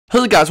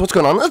Hey guys, what's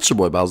going on? It's your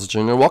boy Bowser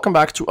Jr. Welcome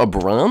back to a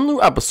brand new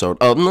episode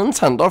of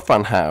Nintendo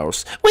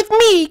Funhouse with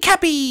me,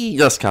 Cappy.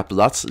 Yes, Cappy,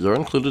 you're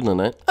included in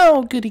it.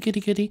 Oh, goody, goody,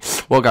 goody.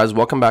 Well, guys,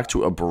 welcome back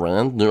to a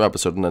brand new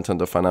episode of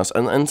Nintendo Funhouse.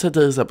 And in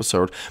today's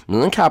episode,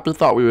 me and Cappy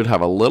thought we would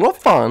have a little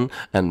fun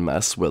and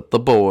mess with the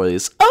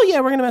boys. Oh yeah,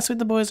 we're gonna mess with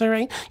the boys, all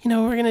right. You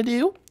know what we're gonna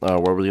do?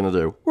 What are we gonna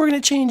do? We're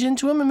gonna change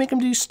into them and make them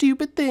do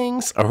stupid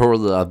things.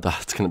 Oh,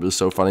 that's gonna be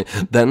so funny.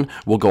 Then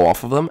we'll go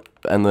off of them.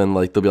 And then,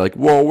 like, they'll be like,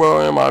 whoa,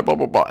 where am I, blah,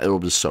 blah, blah. It'll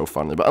be so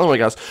funny. But anyway,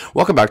 guys,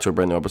 welcome back to a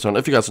brand new episode.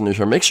 If you guys are new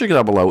here, make sure you get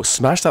down below.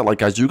 Smash that like,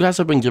 guys. You guys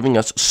have been giving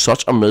us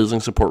such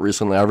amazing support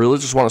recently. I really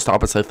just want to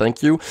stop and say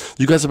thank you.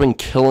 You guys have been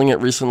killing it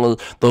recently.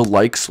 The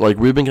likes, like,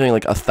 we've been getting,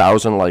 like,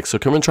 1,000 likes. So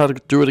can we try to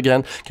do it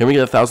again? Can we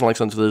get 1,000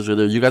 likes on today's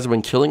video? You guys have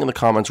been killing in the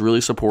comments,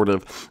 really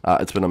supportive.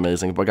 It's been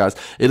amazing. But, guys,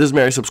 it is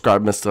Mary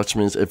Subscribe Miss, which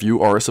means if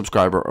you are a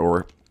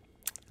subscriber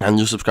and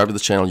you subscribe to the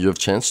channel, you have a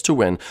chance to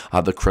win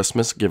the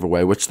Christmas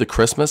giveaway, which the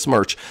Christmas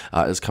merch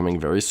is coming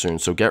very soon.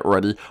 So get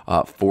ready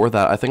for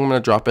that. I think I'm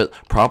going to drop it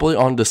probably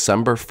on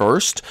December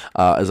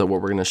 1st. Is that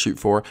what we're going to shoot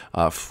for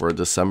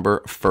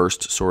December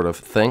 1st sort of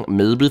thing?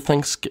 Maybe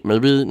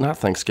maybe not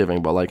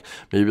Thanksgiving, but like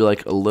maybe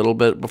like a little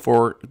bit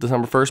before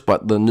December 1st.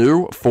 But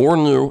the four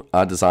new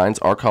designs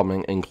are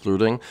coming,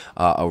 including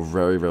a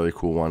very, very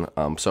cool one.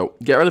 So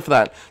get ready for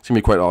that. It's going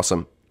to be quite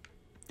awesome.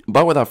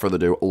 But without further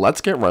ado,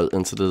 let's get right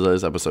into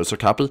today's episode. So,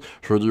 Cappy,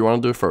 who do you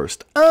want to do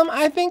first?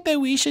 I think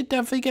that we should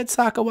definitely get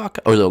Sakawaka.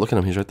 Oh, yeah, look at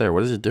him. He's right there.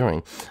 What is he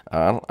doing?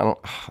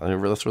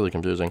 That's really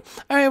confusing.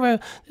 All right, well,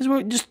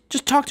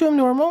 just talk to him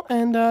normal,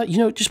 and,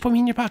 just put me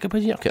in your pocket.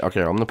 Okay, I'm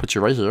going to put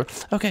you right here.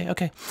 Okay.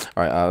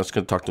 All right, let's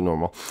go talk to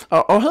normal.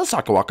 Oh, hello,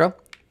 Sakawaka.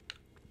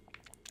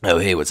 Oh,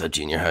 hey, what's up,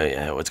 Junior?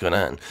 How, what's going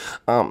on?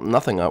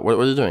 Nothing. What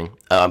are you doing?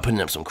 I'm putting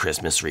up some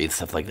Christmas wreaths,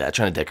 stuff like that,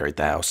 trying to decorate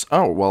the house.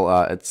 Oh,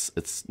 well, it's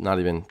not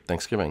even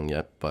Thanksgiving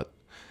yet, but,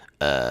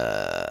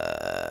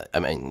 I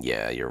mean,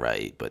 yeah, you're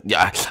right, but,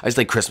 yeah, I just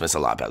like Christmas a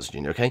lot, Bowser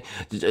Jr., okay?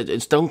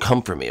 It's don't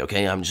come for me,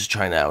 okay? I'm just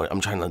trying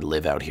to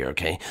live out here,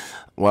 okay?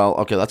 Well,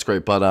 okay, that's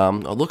great, but,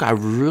 look, I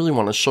really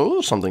want to show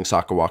you something,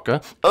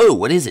 Sakawaka. Oh,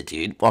 what is it,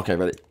 dude? Okay,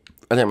 ready?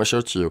 I think I'm going to show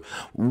it to you.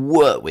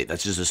 What? Wait,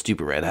 that's just a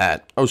stupid red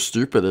hat. Oh,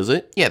 stupid, is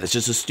it? Yeah, that's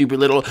just a stupid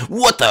little...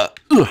 What the...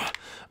 Ugh.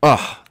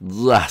 Oh,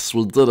 yes,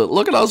 we did it.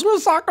 Look at us, we're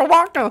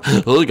Sakawaka.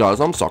 Hey, guys,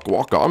 I'm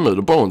Sakawaka. I'm made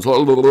of bones.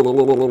 Well,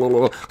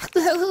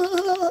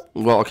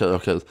 okay.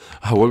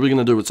 What are we going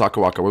to do with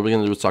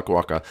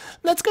Sakawaka?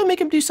 Let's go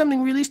make him do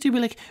something really stupid,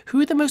 like,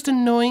 who are the most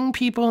annoying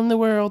people in the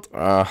world?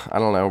 I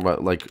don't know,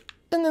 but, like...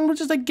 And then we'll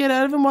just, like, get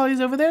out of him while he's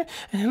over there,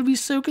 and he'll be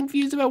so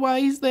confused about why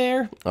he's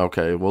there.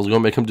 Okay, well, we're gonna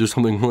make him do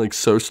something, like,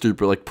 so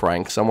stupid, like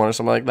prank someone or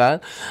something like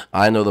that.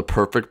 I know the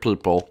perfect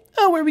people.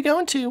 Oh, where are we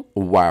going to?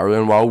 Wario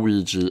and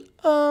Waluigi.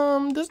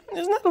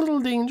 Isn't that a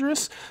little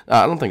dangerous?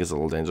 I don't think it's a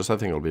little dangerous. I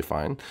think it'll be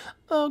fine.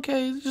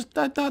 Okay,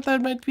 I thought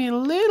that might be a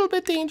little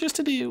bit dangerous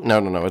to do.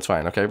 No, it's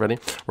fine. Okay, ready?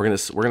 We're gonna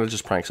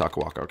just prank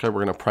Sakawaka, okay?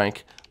 We're gonna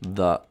prank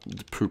the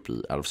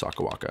poopy out of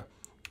Sakawaka.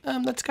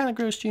 That's kind of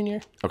gross,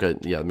 Junior. Okay,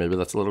 yeah, maybe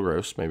that's a little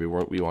gross. Maybe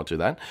we won't do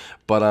that.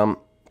 But, we're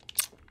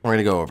going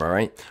to go over, all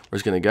right? We're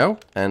just going to go,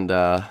 and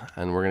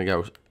we're going to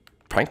go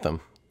prank them.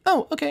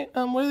 Oh, okay.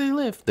 Where do they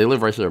live? They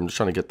live right here. I'm just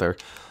trying to get there a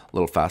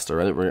little faster,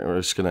 right? We're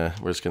just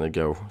gonna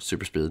go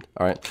super speed.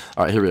 All right,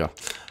 here we go.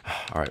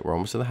 All right, we're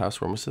almost to the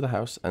house.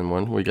 And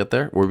when we get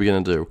there, what are we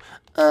going to do?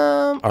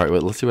 All right,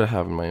 wait, let's see what I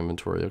have in my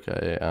inventory,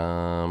 okay?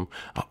 Oh,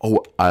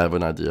 I have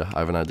an idea.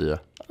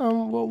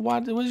 Well,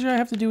 what does that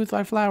have to do with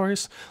our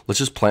flowers? Let's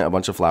just plant a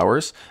bunch of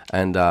flowers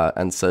and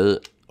say,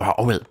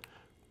 oh wait,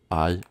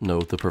 I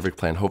know the perfect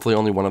plan. Hopefully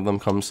only one of them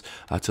comes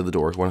to the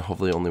door.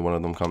 Hopefully only one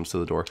of them comes to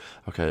the door.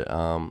 Okay,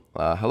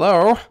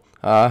 hello?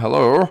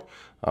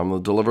 I'm the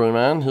delivery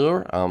man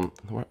here.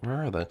 Where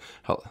are they?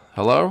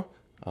 Hello?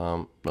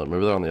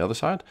 Maybe they're on the other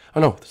side. Oh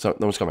no, no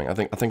one's coming. I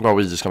think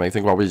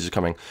Waluigi's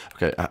coming.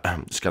 Okay,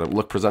 just gotta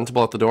look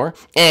presentable at the door.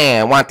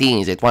 What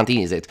is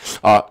it?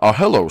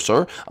 Hello,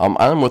 sir.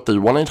 I'm with the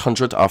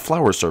 1-800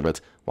 flower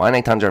service.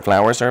 1-800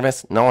 flower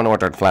service? No one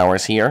ordered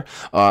flowers here.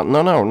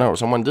 No.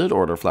 Someone did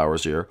order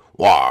flowers here.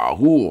 Wow,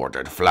 who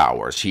ordered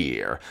flowers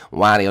here?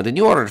 Wario, did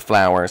you order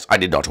flowers? I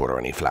did not order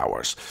any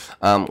flowers.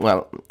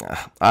 Well,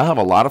 I have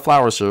a lot of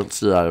flowers here. Let's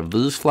see, I have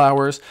these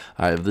flowers,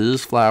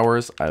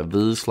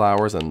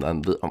 and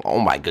oh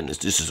my goodness,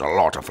 this is a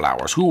lot of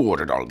flowers. Who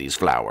ordered all these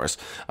flowers?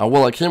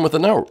 Well, I came with a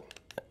note.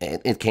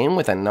 It came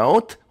with a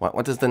note?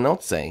 What does the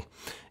note say?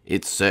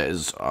 It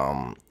says,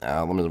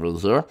 let me read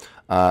it here.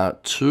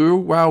 To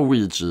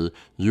Waluigi,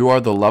 you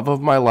are the love of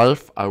my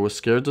life. I was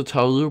scared to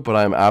tell you, but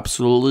I am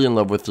absolutely in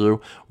love with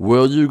you.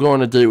 Will you go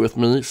on a date with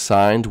me?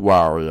 Signed,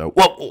 Wario.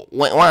 What?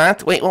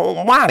 Wait,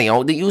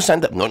 Wario, did you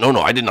send that?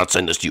 No, I did not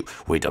send this to you.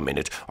 Wait a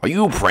minute. Are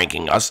you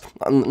pranking us?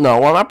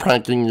 No, I'm not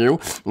pranking you.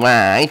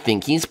 I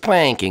think he's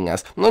pranking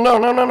us.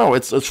 No,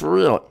 it's for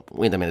real.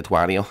 Wait a minute,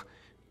 Wario.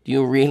 Do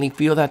you really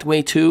feel that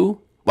way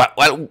too? What,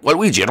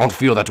 Luigi? I don't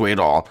feel that way at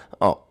all.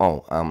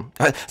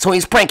 So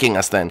he's pranking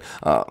us then.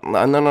 No,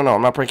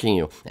 I'm not pranking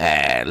you.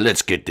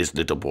 Let's get this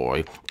little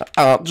boy.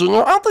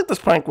 Junior, I don't think this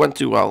prank went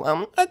too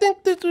well. I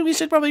think that we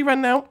should probably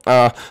run now.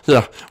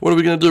 Yeah, what are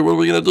we gonna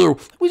do?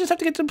 We just have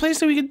to get to a place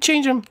so we can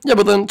change him. Yeah,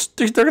 but then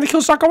they're gonna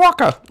kill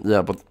Sakawaka.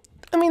 Yeah, but,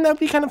 I mean, that'd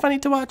be kind of funny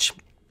to watch.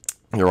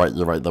 You're right.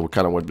 That would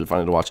kind of be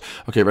funny to watch.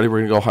 Okay, ready?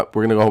 We're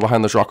gonna go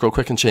behind this rock real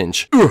quick and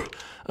change. We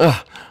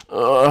got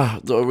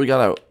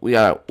out.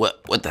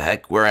 What the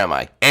heck? Where am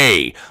I?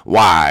 Hey,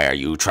 why are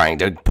you trying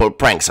to pull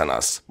pranks on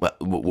us?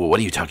 What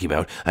are you talking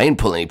about? I ain't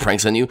pulling any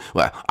pranks on you.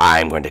 Well,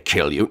 I'm going to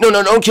kill you. No,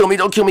 don't kill me.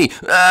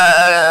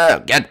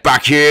 Get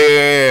back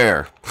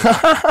here.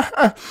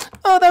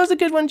 Oh, that was a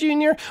good one,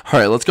 Junior. All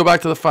right, let's go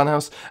back to the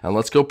funhouse and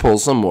let's go pull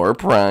some more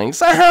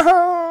pranks.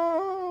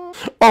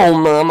 Oh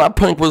man, that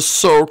prank was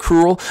so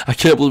cruel. I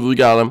can't believe we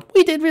got him.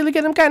 We did really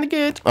get him kind of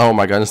good. Oh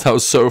my goodness, that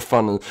was so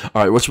funny.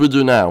 Alright, what should we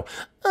do now?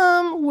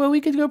 Well,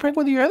 we could go prank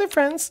with your other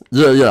friends.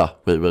 Yeah.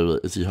 Wait,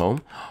 is he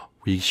home?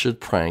 We should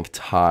prank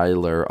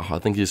Tyler. Oh, I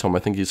think he's home.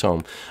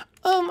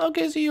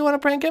 Okay, so you want to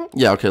prank him?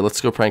 Yeah, okay,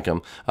 let's go prank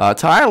him.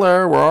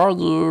 Tyler, where are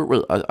you?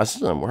 Wait, I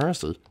see him. Where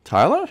is he?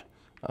 Tyler?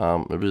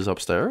 Maybe he's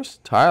upstairs?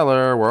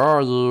 Tyler, where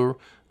are you?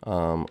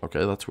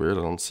 Okay, that's weird.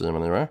 I don't see him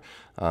anywhere.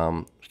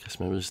 I guess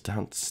maybe he's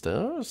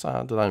downstairs.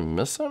 Did I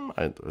miss him?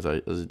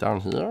 Is he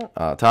down here?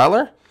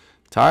 Tyler?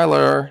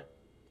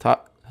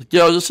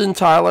 Yo, you seen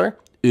Tyler?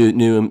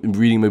 No, I'm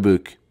reading my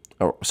book.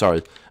 Oh,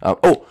 sorry.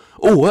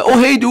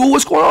 Hey, dude,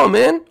 what's going on,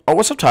 man? Oh,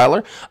 what's up,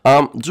 Tyler?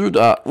 Dude,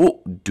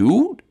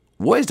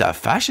 what is that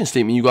fashion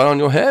statement you got on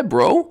your head,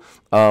 bro?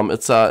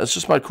 It's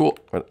just my cool.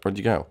 Where'd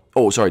you go?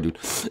 Oh, sorry, dude.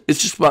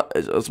 It's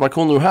my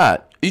cool new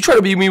hat. You try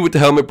to beat me with the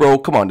helmet, bro?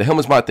 Come on, the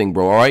helmet's my thing,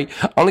 bro. All right.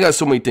 I only got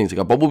so many things. I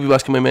got Bumblebee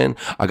Basketman Man.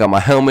 I got my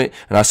helmet,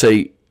 and I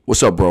say,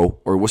 "What's up, bro?"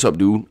 or "What's up,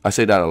 dude?" I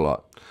say that a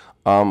lot.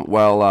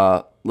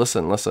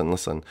 Listen.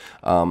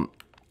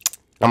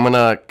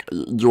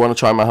 You want to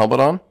try my helmet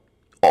on?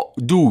 Oh,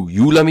 dude,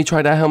 you let me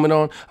try that helmet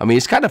on. I mean,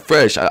 it's kind of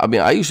fresh. I mean,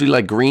 I usually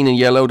like green and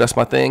yellow. That's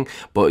my thing.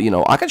 But you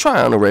know, I can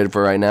try it on a red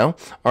for right now.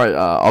 All right,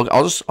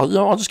 I'll just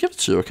give it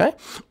to you. Okay.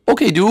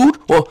 Okay, dude.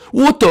 Well,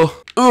 what the?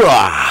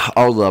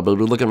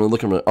 Baby, look at me.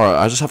 All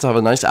right, I just have to have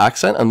a nice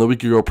accent, and then we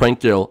can go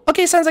prank Gil.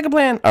 Okay, sounds like a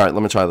plan. All right,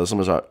 let me try this.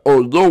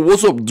 Oh, yo,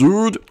 what's up,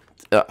 dude?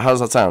 How does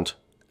that sound?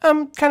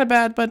 Kind of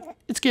bad, but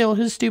it's Gil.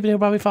 He's stupid. He'll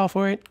probably fall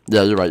for it.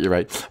 Yeah, you're right. All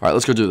right,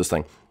 let's go do this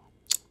thing.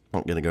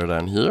 I'm gonna go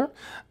down here,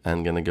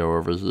 and gonna go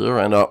over here,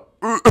 and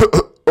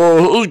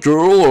hey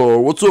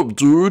girl, what's up,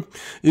 dude?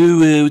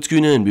 What's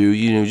going on, bro?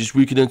 You know, just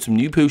working on some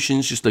new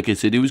potions, just like I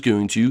said I was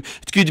going to.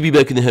 It's good to be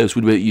back in the house.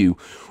 What about you?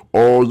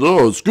 Oh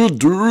yeah, it's good,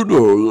 dude.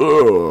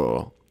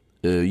 Oh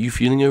yeah. You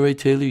feeling alright,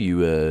 Taylor?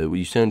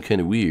 You sound kind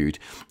of weird.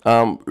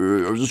 I'm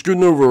just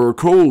getting over a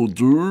cold,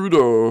 dude.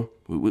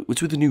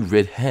 What's with the new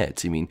red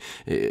hats? I mean,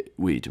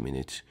 wait a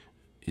minute.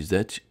 Is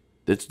that's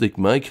like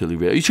my color,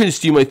 right? Are you trying to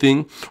steal my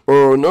thing?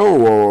 No.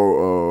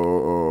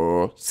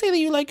 Say that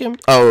you like him.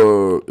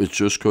 It's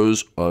just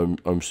cause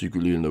I'm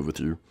secretly in love with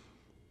you.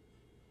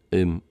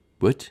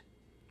 What?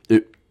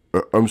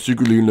 I'm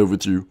secretly in love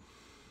with you.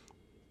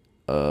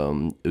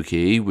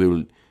 Okay,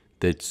 well,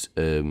 that's,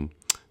 I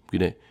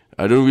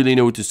don't really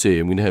know what to say.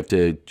 I'm gonna have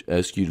to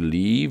ask you to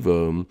leave.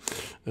 No,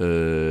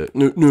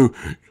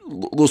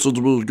 listen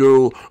to me,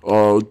 girl.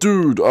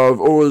 Dude, I've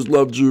always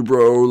loved you,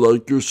 bro.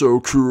 Like, you're so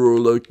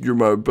cool. Like, you're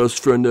my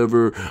best friend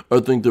ever.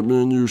 I think that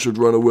me and you should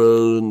run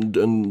away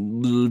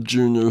and leave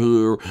Junior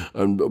here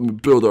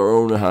and build our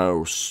own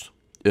house.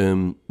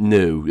 No,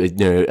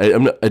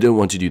 I don't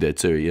want to do that.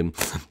 Sorry.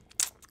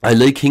 I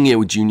like hanging out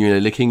with Junior, and I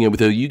like hanging out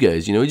with all you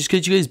guys, you know, just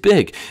because you guys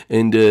big,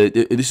 and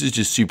this is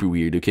just super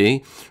weird,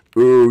 okay?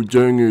 Oh,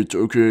 dang it,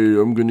 okay,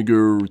 I'm gonna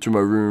go to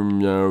my room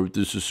now,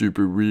 this is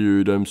super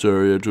weird, I'm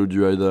sorry, I told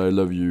you that I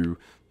love you.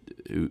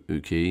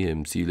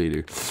 Okay, see you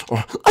later.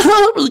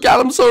 Oh, we got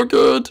him so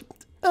good!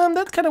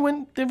 That kind of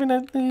went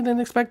differently than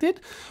expected.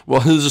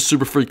 Well, he was just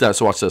super freaked out,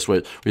 so watch this,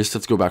 wait,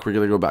 let's go back, we're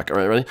gonna go back,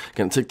 alright, ready?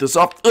 Gonna take this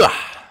off,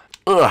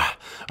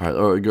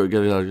 Alright, go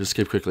get it out.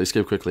 Escape quickly.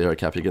 Alright,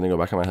 Cap, you're gonna go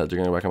back on my head.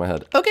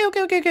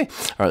 Okay.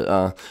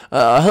 Alright,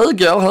 hello,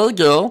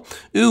 girl.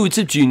 Ooh, what's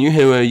up, Junior?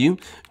 How are you?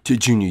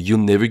 Junior, you'll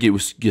never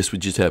guess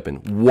what just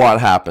happened. What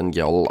happened,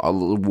 girl?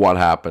 What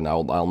happened?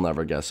 I'll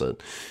never guess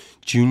it.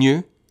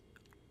 Junior,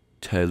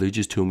 Tyler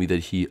just told me that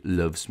he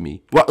loves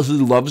me. What? He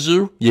loves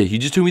you? Yeah, he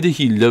just told me that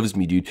he loves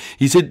me, dude.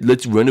 He said,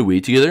 let's run away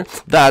together.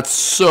 That's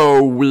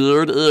so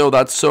weird. Ew,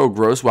 that's so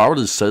gross. Why would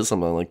he say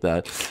something like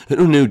that? I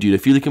don't know, dude. I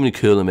feel like I'm going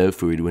to call him out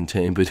for it one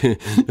time, but I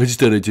just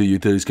thought I'd tell you. I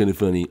thought it was kind of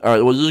funny. All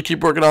right, well, just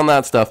keep working on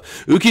that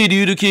stuff. Okay,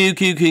 dude. Okay.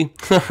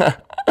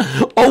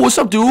 Oh, what's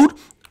up, dude?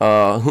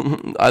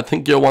 I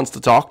think Gil wants to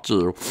talk to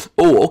you.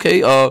 Oh, okay.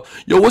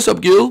 Yo, what's up,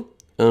 Gil?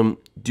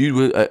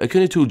 Dude, I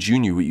kind of told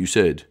Junior what you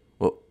said.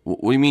 What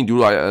do you mean,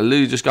 dude? I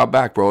literally just got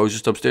back, bro. I was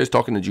just upstairs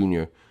talking to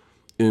Junior.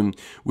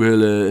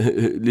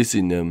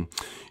 Listen,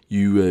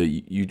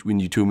 you when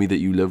you told me that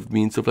you loved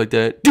me and stuff like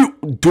that. Dude,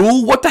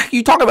 what the heck are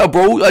you talking about,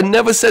 bro? I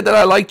never said that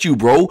I liked you,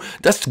 bro.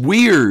 That's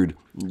weird.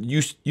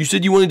 You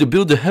said you wanted to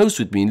build a house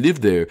with me and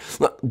live there.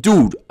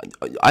 Dude,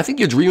 I think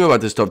you're dreaming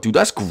about this stuff, dude.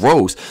 That's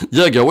gross.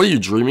 Yeah, Gil, what are you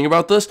dreaming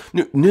about this?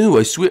 No,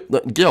 I swear.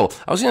 Gil,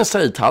 I was going to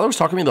say, Tyler was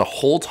talking to me the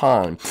whole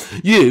time.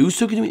 Yeah, he was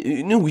talking to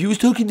me. No, he was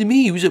talking to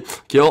me. He was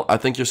Gil, I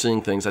think you're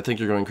seeing things. I think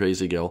you're going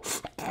crazy, Gil.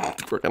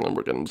 We're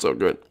getting him so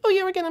good. Oh,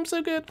 yeah, we're getting him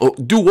so good. Oh,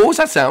 dude, what was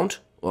that sound?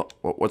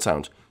 What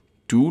sound?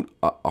 Dude,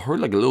 I heard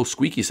like a little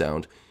squeaky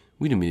sound.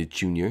 Wait a minute,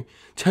 Junior.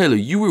 Tyler,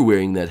 you were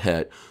wearing that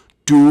hat.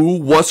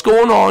 Dude, what's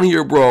going on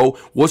here, bro?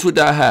 What's with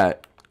that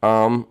hat?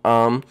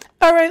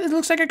 Alright, it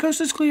looks like our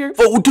coast is clear.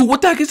 Oh, dude,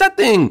 what the heck is that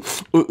thing?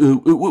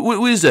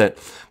 What is that?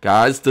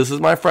 Guys, this is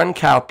my friend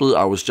Cappy.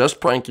 I was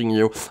just pranking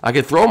you. I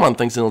can throw him on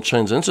things and he'll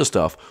change into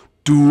stuff.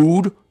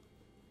 Dude.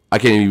 I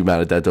can't even be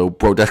mad at that, though.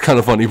 Bro, that's kind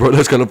of funny, bro.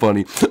 That's kind of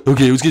funny.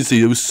 Okay, I was going to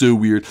say, it was so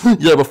weird.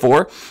 Yeah,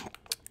 before,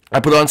 I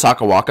put on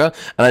Sakawaka,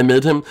 and I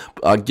made him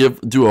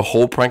do a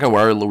whole prank on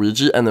Wario and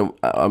Luigi, and then,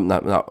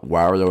 not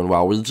Wario and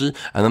Waluigi,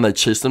 and then I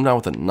chased him down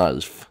with a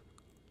knife.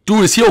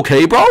 Dude, is he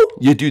okay, bro?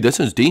 Yeah, dude, that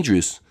sounds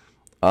dangerous.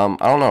 I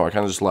don't know, I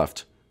kind of just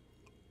left.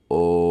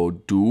 Oh,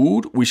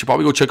 dude, we should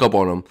probably go check up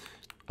on him.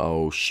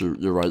 Oh, shoot,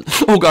 you're right.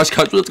 Oh, gosh,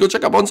 guys, let's go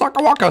check up on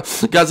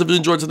Sakawaka. Guys, if you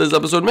enjoyed today's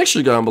episode, make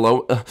sure you go down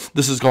below.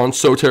 This has gone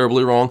so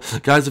terribly wrong.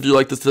 Guys, if you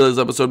like today's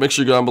episode, make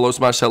sure you go down below,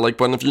 smash that like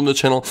button. If you're new to the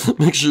channel,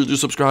 make sure you do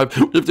subscribe.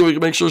 If you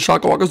make sure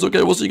Sakawaka's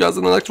okay, we'll see you guys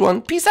in the next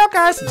one. Peace out,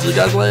 guys. See you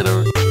guys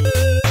later.